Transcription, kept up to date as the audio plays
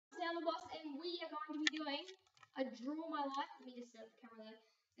going to be doing a draw my life. Let me just set the camera there.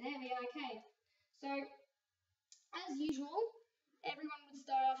 There we go. Okay. So, as usual, everyone would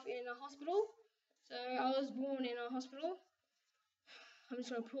start off in a hospital. So I was born in a hospital. I'm just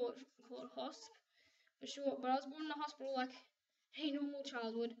gonna call it hosp for short. But I was born in a hospital like any normal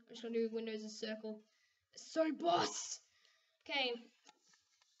child would. I'm just gonna do Windows as circle. So boss. Okay.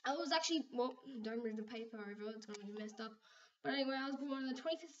 I was actually, well, don't move the paper over, it's going to be messed up. But anyway, I was born on the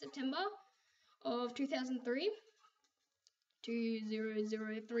 25th of September of 2003.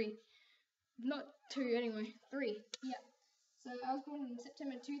 2003. Not 2, anyway, 3. Yeah. So I was born on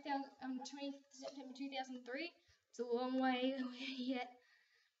September 20th September 2003. It's a long way yet.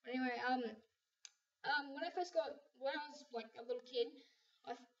 But anyway, when I was like a little kid,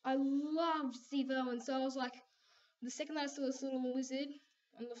 I loved Steve Irwin, so I was like, the second that I saw this little lizard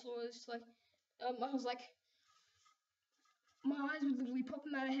on the floor, it's just like, I was like, my eyes would literally pop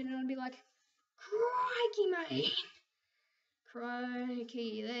in my head and I'd be like, crikey, mate.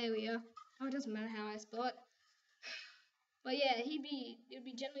 Crikey, there we are. Oh, it doesn't matter how I spell it. But yeah, it would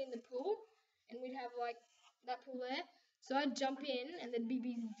be generally in the pool, and we'd have like that pool there. So I'd jump in and there'd be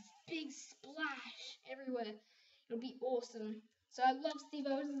these big splash everywhere. It would be awesome. So I loved Steve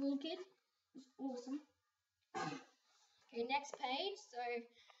Irwin as a little kid. It was awesome. Okay, next page. So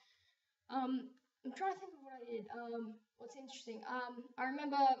I'm trying to think of what I did. What's interesting? I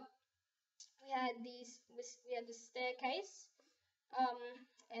remember we had this staircase.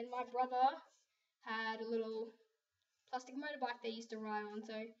 And my brother had a little plastic motorbike they used to ride on.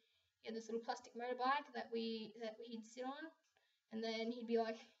 So he had this little plastic motorbike that he'd sit on, and then he'd be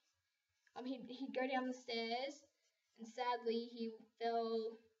like, he'd go down the stairs, and sadly he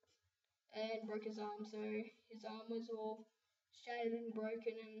fell and broke his arm. So his arm was all shattered and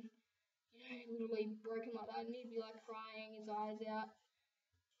broken, and literally broken like that, and he'd be like crying his eyes out.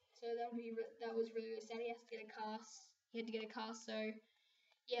 So that was really, really sad. He had to get a cast. So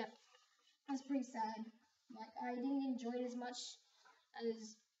yeah, that's pretty sad. Like, I didn't enjoy it as much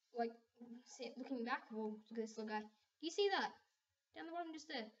as, like, looking back. Well, look at this little guy. Do you see that? Down the bottom, just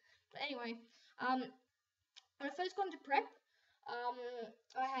there. But anyway, when I first got into prep,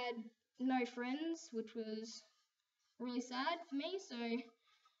 I had no friends, which was really sad for me. So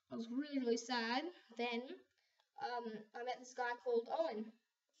I was really, really sad. Then I met this guy called Owen,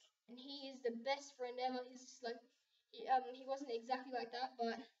 and he is the best friend ever. He's just like, he wasn't exactly like that,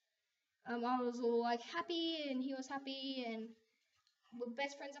 but I was all like happy, and he was happy, and we're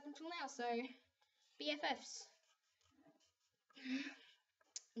best friends up until now. So BFFs.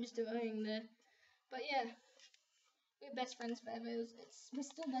 I'm just doing the, but yeah, we're best friends forever. We're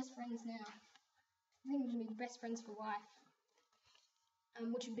still best friends now. I think we're gonna be best friends for life.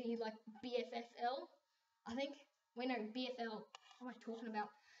 Which would be like BFFL, I think. Wait, no, BFL. What am I talking about?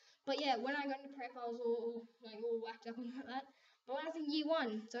 But yeah, when I got into prep, I was all whacked up and that. But when I was in year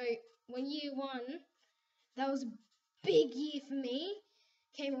 1, so when year 1, that was a big year for me,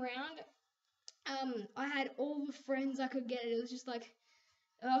 came around, I had all the friends I could get. It was just like,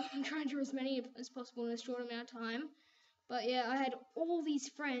 I'm trying to do as many as possible in a short amount of time. But yeah, I had all these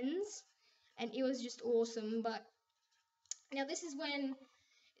friends, and it was just awesome. But now this is when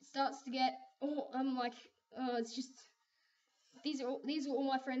it starts to get, I'm like, it's just, these are all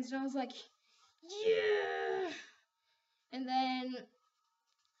my friends, and I was like, yeah. And then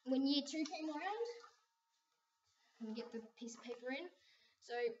when year 2 came around, let me get the piece of paper in.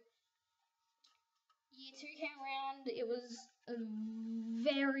 So year 2 came around. It was a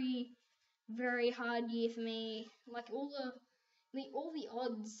very, very hard year for me. Like all the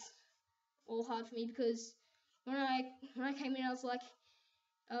odds, all hard for me, because when I came in, I was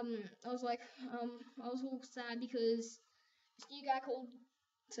all sad because this new guy called.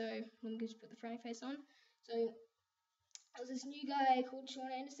 So let me just put the frowny face on. So there was this new guy called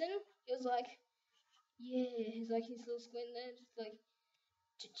Sean Anderson. He was like, yeah, he's like his little squint there, just like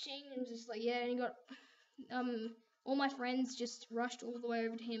cha-ching, and just like, yeah, and he got all my friends just rushed all the way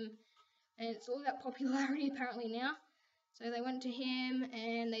over to him, and it's all about popularity apparently now. So they went to him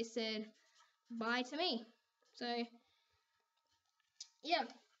and they said bye to me. So yeah,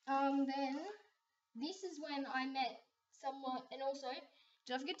 then this is when I met someone, and also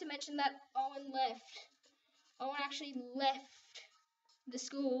did I forget to mention that Owen left. Owen actually left the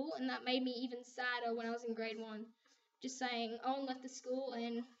school, and that made me even sadder when I was in grade 1. Just saying, Owen left the school,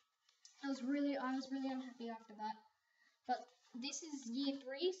 and I was really unhappy after that. But this is year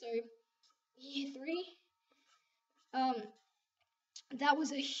 3, so year 3, that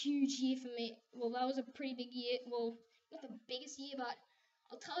was a huge year for me. Well, that was a pretty big year. Well, not the biggest year, but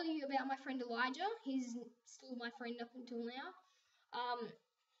I'll tell you about my friend Elijah. He's still my friend up until now.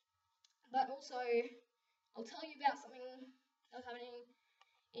 But also, I'll tell you about something that was happening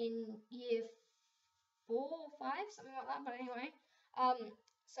in year 4 or 5, something like that. But anyway,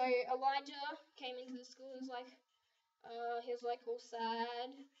 so Elijah came into the school. He was like all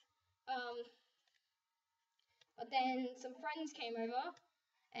sad. But then some friends came over,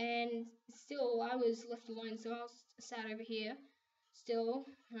 and still I was left alone. So I was sad over here, still,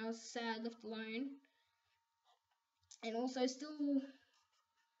 and I was sad left alone. And also, still,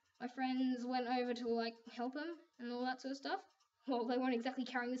 my friends went over to like help him and all that sort of stuff. Well, they weren't exactly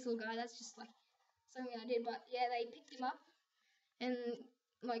carrying this little guy. That's just like something I did. But yeah, they picked him up and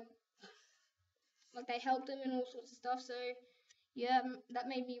like they helped him and all sorts of stuff. So yeah, that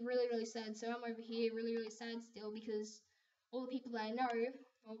made me really, really sad. So I'm over here really, really sad still because all the people that I know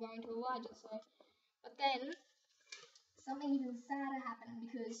are going to Elijah. So, but then something even sadder happened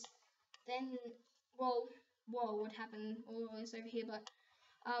because then, well, what happened? All this over here, but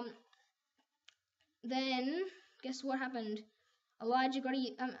then guess what happened?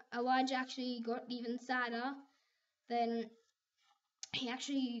 Elijah actually got even sadder. Then he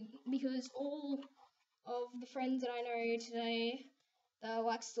actually, because all of the friends that I know today that are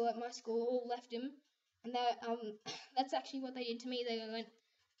like still at my school all left him, and that that's actually what they did to me. They went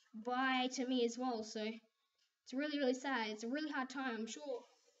bye to me as well. So it's really, really sad. It's a really hard time. I'm sure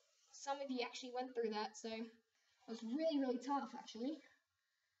some of you actually went through that. So it was really, really tough actually.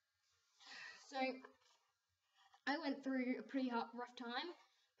 So I went through a pretty rough time,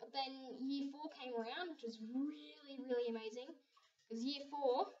 but then year 4 came around, which was really, really amazing, because year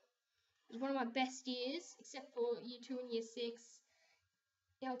 4 was one of my best years, except for year 2 and year 6.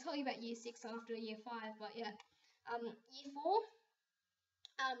 Yeah, I'll tell you about year 6 after year 5, but yeah, year 4,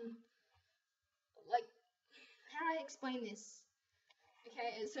 like, how do I explain this?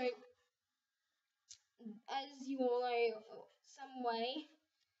 Okay, so, as you all know, some way,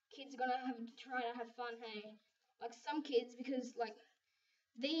 kids are gonna try to have fun, hey? Like, some kids, because, like,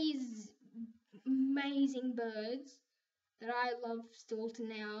 these amazing birds that I love still to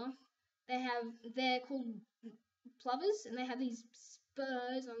now, they're called plovers, and they have these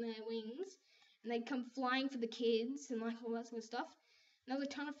spurs on their wings, and they come flying for the kids and like all that sort of stuff. And that was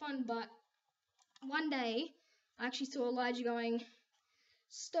a ton of fun. But one day I actually saw Elijah going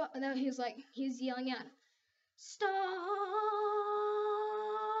stop, and then he was yelling out stop,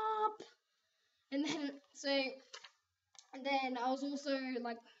 and then I was also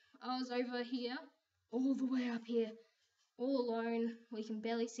like, I was over here, all the way up here, all alone. We can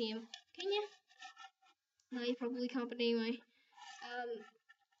barely see him. Can you? No, you probably can't. But anyway,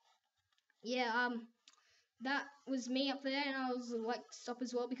 yeah, that was me up there, and I was like, stop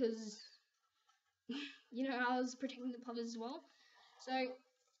as well, because you know, I was protecting the plovers as well. So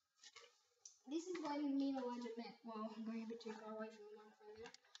this is when me and Elijah met. Well, I'm going a bit too far away from the microphone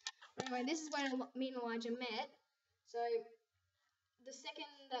now. But anyway, this is when me and Elijah met. So the second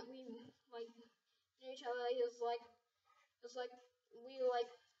that we like knew each other, it was like we were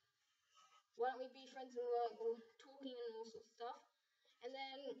like, why don't we be friends, and we were talking and all sorts of stuff. And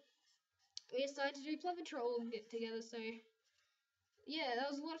then we decided to do plover troll get together. So yeah, that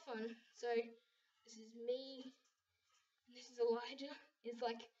was a lot of fun. So this is me, and this is Elijah. It's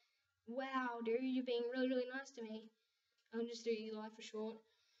like, wow, dude, you're being really, really nice to me. I'll just do Eli for short.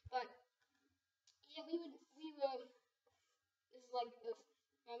 But yeah, we were. This is like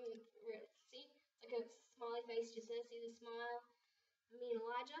see, like a smiley face just there. See the smile, me and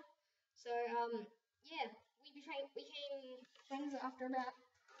Elijah. So yeah, we became friends after about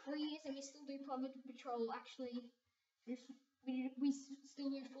 3 years, and we still do plover patrol. Actually, we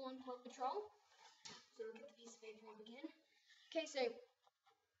still do full-on plover patrol. So I'll get the piece of paper up again. Okay, so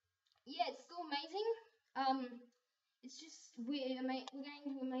yeah, it's still amazing. It's just we're going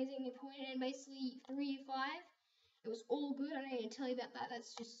to amazing point, and basically through year 5, it was all good. I don't need to tell you about that.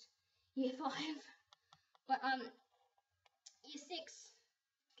 That's just year 5. But year 6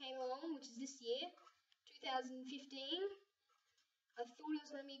 came along, which is this year, 2015. I thought it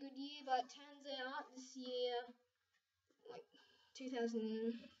was going to be a good year, but it turns out this year, like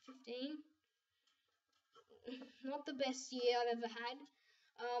 2015, not the best year I've ever had,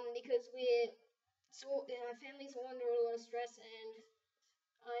 because our family's all under a lot of stress, and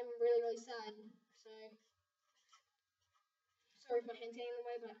I'm really, really sad. So sorry if my hand's getting in the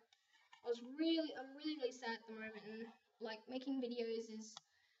way, but I'm really, really sad at the moment, and like making videos is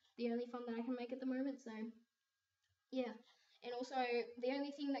the only fun that I can make at the moment. So yeah, and also the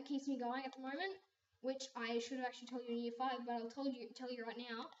only thing that keeps me going at the moment, which I should have actually told you in year 5, but I'll tell you right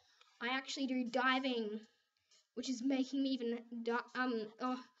now, I actually do diving, which is making me even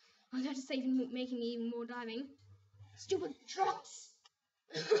I was about to say even making me even more diving. Stupid trucks.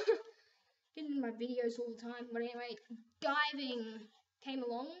 my videos all the time. But anyway, diving came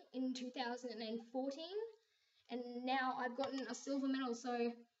along in 2014, and now I've gotten a silver medal.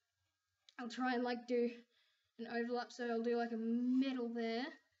 So I'll try and like do an overlap. So I'll do like a medal there,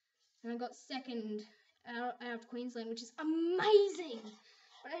 and I got second out of Queensland, which is amazing.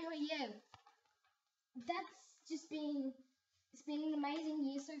 But anyway, yeah, it's been an amazing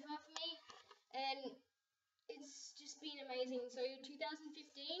year so far for me, and it's just been amazing. So 2015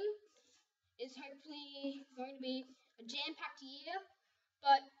 is hopefully going to be a jam-packed year,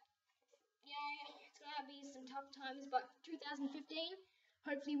 but you know, it's gonna be some tough times, but 2015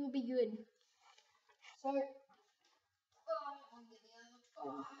 hopefully will be good. So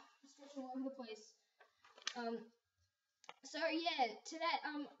stretching all over the place. So yeah, today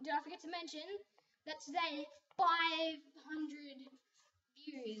did I forget to mention that today 500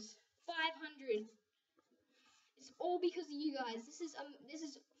 views. 500. It's all because of you guys. This is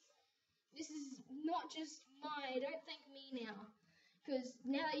not just don't thank me now. Because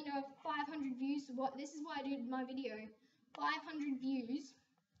now that you know 500 views, this is why I did my video. 500 views,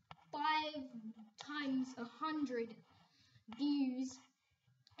 5 times 100 views,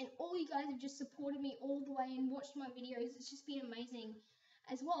 and all you guys have just supported me all the way and watched my videos. It's just been amazing.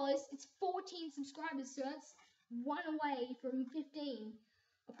 As well as it's 14 subscribers, so that's one away from 15.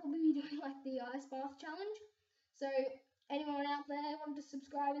 I'll probably be doing like the ice bath challenge. So anyone out there want to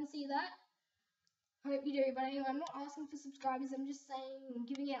subscribe and see that? Hope you do. But anyway, I'm not asking for subscribers. I'm just saying,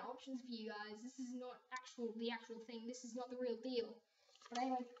 giving out options for you guys. This is not the actual thing. This is not the real deal. But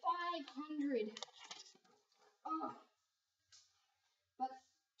anyway, 500. Oh. But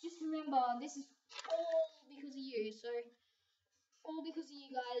just remember, this is all because of you. So all because of you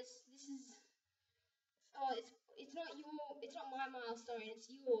guys. This is it's not my milestone. It's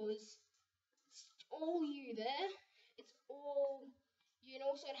yours. It's all you there. It's all you. And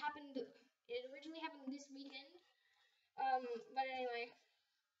also, it originally happened this weekend. But anyway,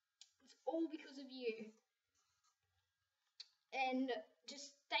 it's all because of you. And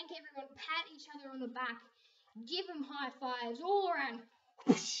just thank everyone. Pat each other on the back. Give them high fives all around.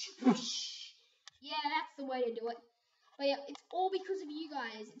 Yeah, that's the way to do it. But yeah, it's all because of you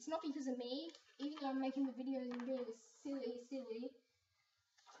guys. It's not because of me. Even though I'm making the videos and being silly.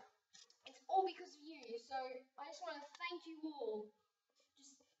 It's all because of you. So I just want to thank you all.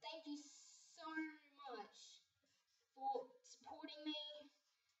 Just thank you so much for supporting me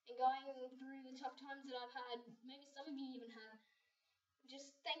and going through the tough times that I've had. Maybe some of you even have.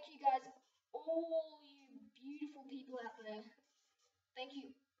 Just thank you guys, all you beautiful people out there. Thank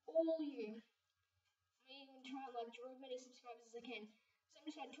you, all you. I'm even trying to draw as many subscribers as I can. So I'm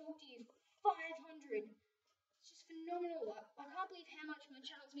just going to talk to you. 500. It's just phenomenal. I can't believe how much my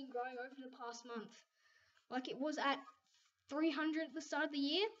channel's been growing over the past month. Like it was at 300 at the start of the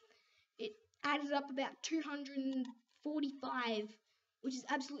year. It added up about 245, which is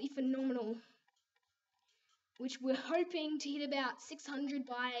absolutely phenomenal. Which we're hoping to hit about 600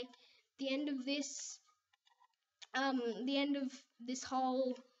 by the end of this.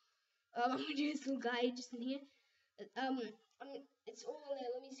 Whole. I'm gonna do this little guide just in here. It's all in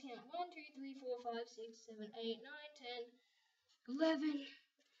there. Let me just count. 1, 2, 3, 4, 5, 6, 7, 8, 9, 10, 11.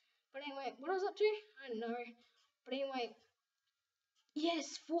 But anyway, what I was up to? I don't know. But anyway,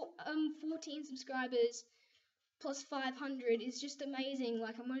 yes, 14 subscribers plus 500 is just amazing.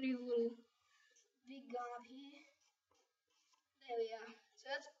 Like I'm gonna do a little big guy up here. There we are. So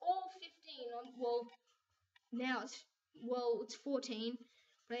that's all 15. Now it's 14.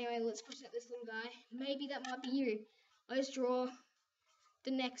 But anyway, let's push out this little guy. Maybe that might be you. Let's draw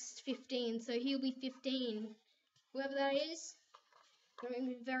the next 15. So he'll be 15. Whoever that is, I'm going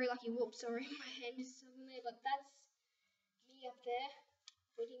to be very lucky. Whoops, sorry. My hand is sitting there. But that's me up there.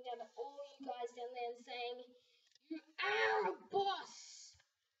 Looking down at all you guys down there and saying, you are a boss.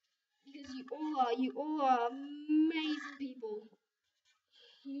 Because you all are amazing people.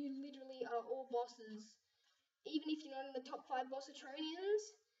 You literally are all bosses. Even if you're not in the top 5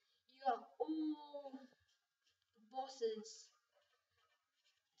 Bossatronians, you are all bosses.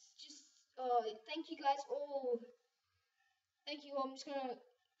 It's just, thank you guys all. Thank you all. I'm just gonna,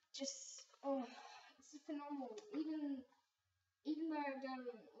 it's phenomenal. Even though I've done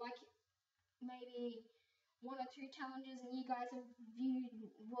like maybe 1 or 2 challenges and you guys have viewed,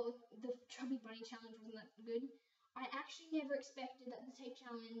 the Chubby Bunny challenge wasn't that good. I actually never expected that the tape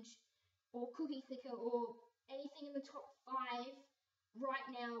challenge or cookie clicker or anything in the top 5 right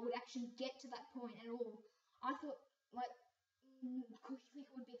now would actually get to that point at all. I thought like cookie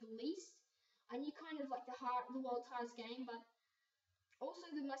clicker would be the least. I knew kind of like the world's hardest game, but also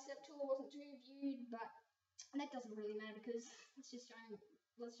my step tour wasn't too viewed, but that doesn't really matter because let's just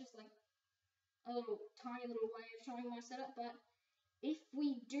like a little tiny little way of showing my setup, but if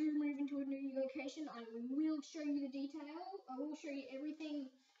we do move into a new location, I will show you the detail. I will show you everything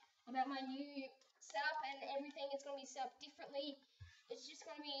about my new setup and everything. It's going to be set up differently. It's just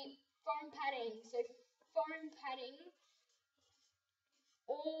going to be foam padding. So foam padding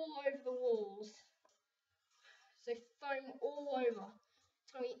all over the walls. So foam all over. It's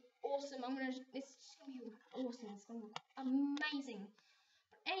going to be awesome. It's just going to be awesome. It's going to be amazing.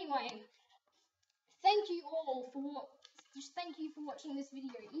 But anyway, thank you all for thank you for watching this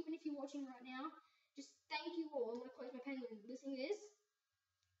video. Even if you're watching right now, just thank you all. I'm going to close my pen and listen to this.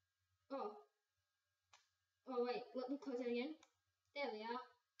 Oh wait, let me close it again. There we are.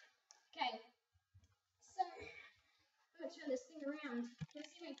 Okay, so I'm going to turn this thing around. Can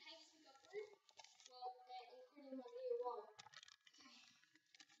you see how many pages we got through? Well, including my video wall.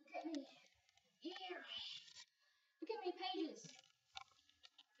 Okay, look at me. Here. Look how many pages.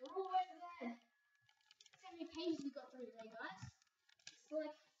 They're all over there. Look how many pages we got through today, guys. It's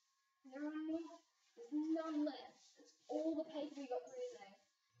like there's none left. It's all the paper we got through today.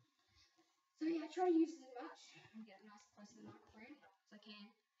 So yeah, I try to use it as much and get it nice and close to the microphone so I can.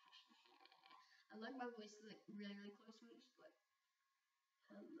 I like my voice like really, really close to me. Just like,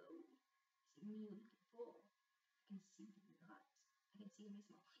 hello, it's me looking for. I can see your eyes. I can see me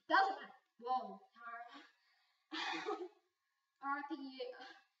smile. Doesn't matter. Whoa. Alright, the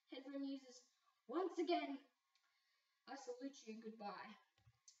headphone users. Once again, I salute you. Goodbye.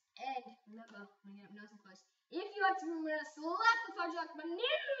 And remember, when you get up nice and close, if you like to remember, slap the fudge like my name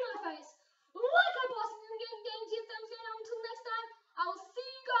in my face, like I possibly can, give thumbs down. Until next time, I will see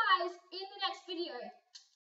you guys in the next video.